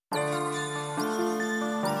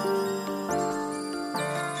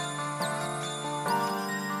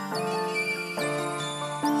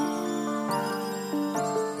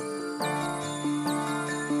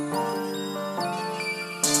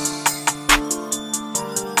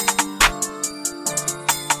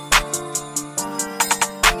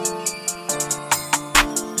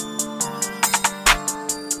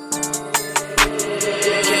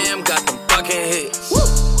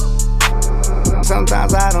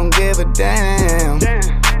don't give a damn.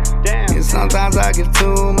 And sometimes I give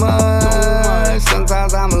too much.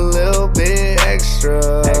 Sometimes I'm a little bit extra.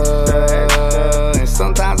 And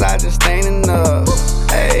sometimes I just ain't enough.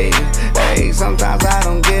 Hey, sometimes I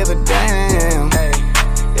don't give a damn.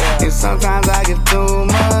 And sometimes I give too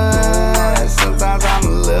much. Sometimes I'm a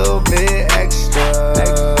little bit extra.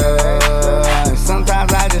 And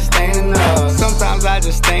sometimes I just ain't enough. Sometimes I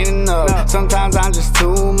just ain't enough. Sometimes I'm just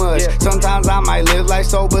too much. Sometimes I might live life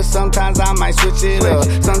sober. Sometimes I might switch it up.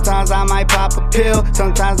 Sometimes I might pop a pill.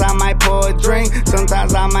 Sometimes I might pour a drink.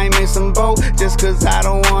 Sometimes I might miss some boat just cause I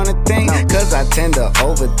don't wanna think. Cause I tend to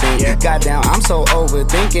overthink. Goddamn, I'm so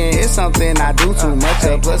overthinking. It's something I do too much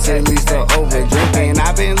of. Plus at least to over drinking.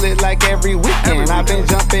 I've been lit like every weekend. I've been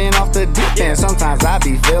jumping off the deep end. Sometimes I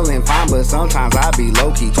be feeling fine, but sometimes I be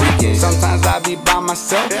low-key tweaking. Sometimes I be by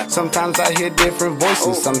myself. Sometimes I hear different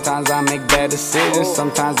voices. Sometimes I make bad decisions.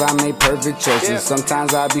 Sometimes I make perfect choices.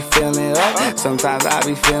 Sometimes I be feeling up. Sometimes I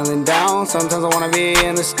be feeling down. Sometimes I wanna be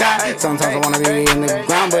in the sky. Sometimes I wanna be in the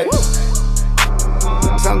ground. But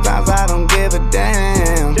sometimes I don't give a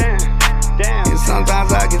damn. And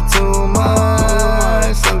sometimes I give too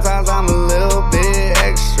much. Sometimes I'm a little bit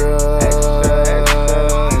extra.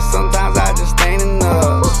 And sometimes I just ain't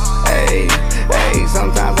enough. Hey,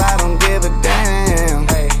 sometimes I don't give a damn.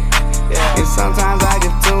 And sometimes I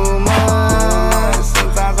give too much.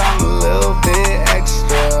 Sometimes I'm a little bit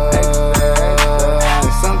extra.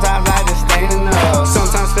 And sometimes I just ain't enough.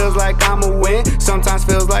 Sometimes feels like I'ma win. Sometimes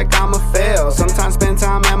feels like I'ma fail. Sometimes spend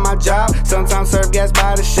time at my job. Sometimes serve gas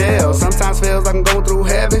by the shell. Sometimes feels like I'm going through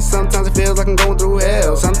heaven. Sometimes it feels like I'm going through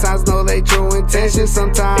hell. Sometimes know they true intentions.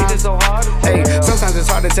 Sometimes it's just so hard to tell. Sometimes it's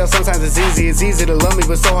hard to tell. Sometimes it's easy. It's easy to love me,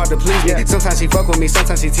 but so hard to please me. Sometimes she fuck with me.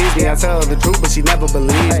 Sometimes she tease me. I tell her the truth, but she never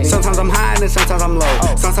believes me. Sometimes I'm high and sometimes I'm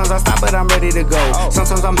low. Sometimes I stop, but I'm ready to go.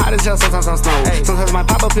 Sometimes I'm hot as hell. Sometimes I'm snow. Sometimes my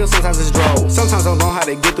pop up pill. Sometimes it's droll. Sometimes I don't know how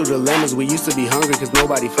to get through the lemons. We used to be hungry cause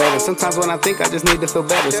nobody fed us. Sometimes when I think I just need to feel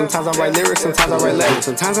better. Sometimes I write lyrics. Sometimes I write letters.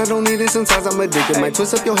 Sometimes I don't need it. Sometimes I'm addicted. Might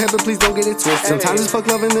twist up your head, but please don't get it twisted. Sometimes it's fuck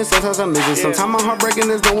loving this. Sometimes I'm missing. Sometimes my heart breaking.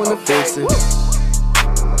 There's no one to fix it.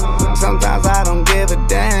 Sometimes I don't give a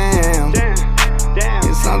damn.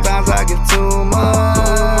 And sometimes I give too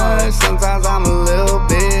much. Sometimes I'm a little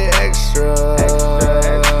bit extra.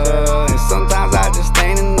 And sometimes I just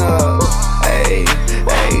ain't enough. Hey,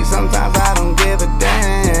 sometimes I don't give a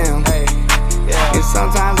damn. And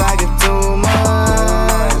sometimes I